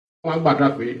Nobody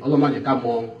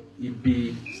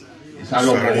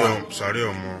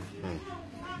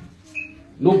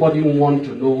wants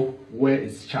to know where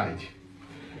is child.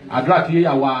 But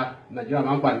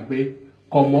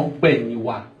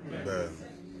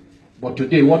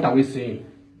today, what are we saying?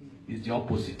 Is the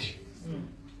opposite.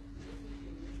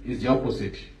 It's the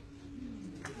opposite.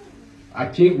 I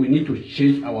think we need to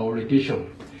change our orientation.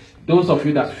 Those of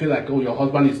you that feel like, oh, your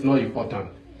husband is not important,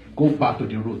 go back to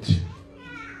the roots.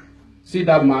 See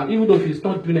that man, even though he's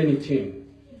not doing anything,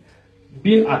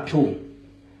 being at home,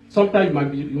 sometimes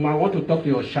you might want to talk to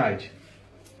your child,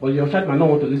 but your child might not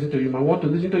want to listen to you. You might want to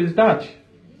listen to his dad.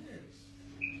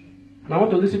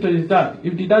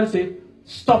 If the dad say,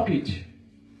 stop it,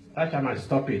 that child might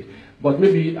stop it. But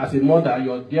maybe as a mother,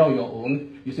 you're there on your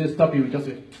own, you say stop it, you just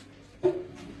say,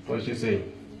 what is she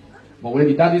saying? But when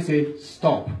the daddy says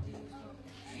stop,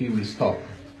 he will stop.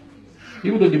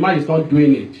 Even though the man is not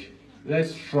doing it,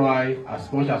 let's try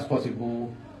as much as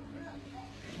possible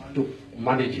to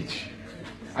manage it.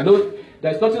 I know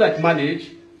there's nothing like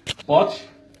manage, but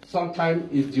sometimes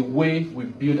it's the way we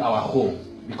build our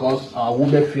home, because our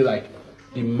women feel like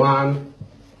the man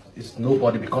is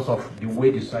nobody because of the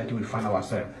way the society we find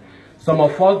ourselves. Some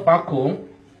of us back home,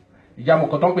 you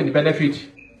the benefit.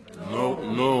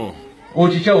 No. Oh,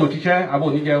 teacher,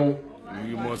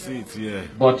 You must see it here.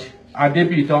 But I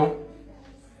debut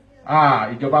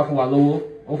ìjọba fún wa lówó,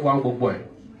 ó fún wa gbogbo ẹ̀.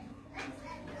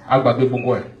 Àgbàgbé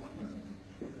gbogbo ẹ̀.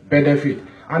 Benefit.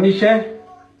 And iṣẹ́,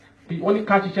 wọ́n ní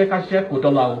ká ṣiṣẹ́ kò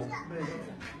dọ́là o.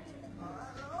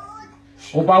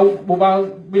 Bó bá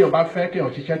gbé ọba fẹ́ kí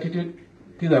èèyàn ṣiṣẹ́ títí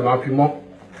tí ilẹ̀ máa fi mọ́.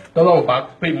 Tọ́lọ́run bá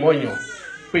pè mọ́ èèyàn,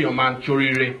 pé èèyàn máa ń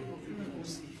ṣoríire.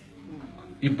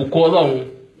 Ìbùkún Ọlọ́run,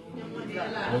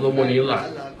 ọlọ́mọ ní ìlà.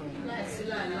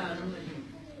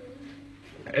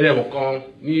 Ẹlẹ́wọ̀n kan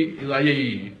ní ìláyé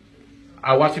yìí,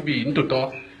 àwa síbi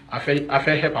nítòótọ́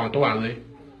afẹ́ help àwọn tó wà nílé.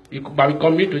 Ìgbàgbé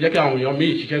kan mi tó jẹ́ kí àwọn èèyàn mi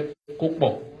ṣiṣẹ́ kó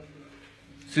pọ̀.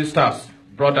 Sisters,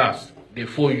 brothers, they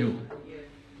phone you.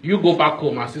 You go back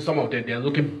home and see some of them, they're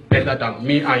looking better than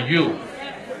me and you.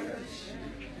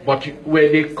 But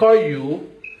when they call you,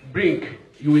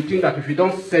 you will think that if you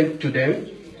don't send to them,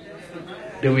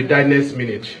 they will die next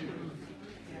minute.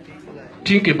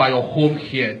 Think about your home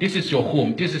here. This is your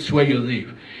home. This is where you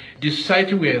live. The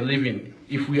society we are living,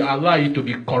 if we allow it to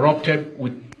be corrupted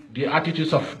with the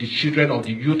attitudes of the children of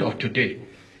the youth of today,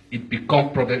 it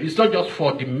becomes a problem. It's not just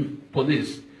for the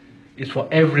police. It's for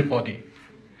everybody.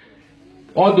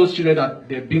 All those children that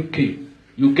they've been killed,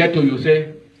 you get to, you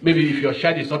say, maybe if your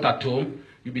child is not at home,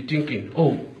 you'll be thinking,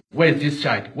 oh, where is this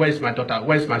child? Where is my daughter?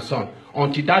 Where is my son?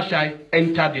 Until that child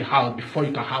enters the house before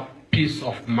you can have peace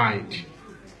of mind.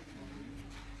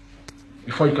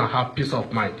 Before you can have peace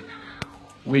of mind.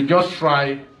 We just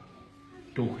try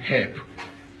to help.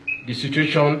 The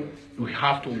situation, we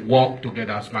have to work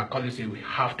together. As my colleague said, we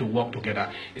have to work together.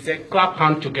 It's a clap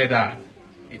hand together,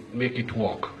 it make it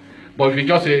work. But if you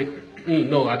just say,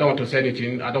 no, I don't want to say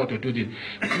anything, I don't want to do this.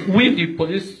 We, the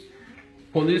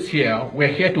police here, we're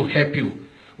here to help you.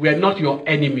 We are not your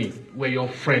enemy, we're your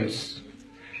friends.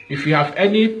 If you have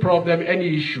any problem,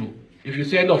 any issue, if you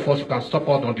say any of us who can stop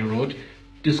out on the road,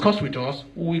 discuss with us,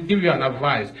 we will give you an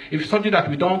advice. If it's something that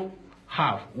we don't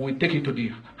have, we'll take it to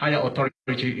the higher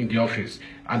authority in the office,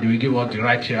 and they will give us the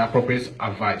right appropriate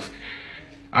advice.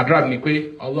 Àdúrà mi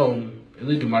pé Ọlọ́run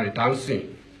Elédùmarè tá ń sìn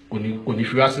kò ní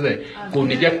fi wá sílẹ̀, kò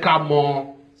ní jẹ́ ká mọ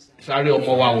sáré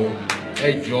ọmọ wa o.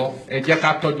 Ẹ jọ̀ọ́, ẹ jẹ́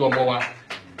ká tọ́jú ọmọ wa.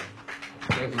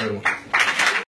 Thank you very much.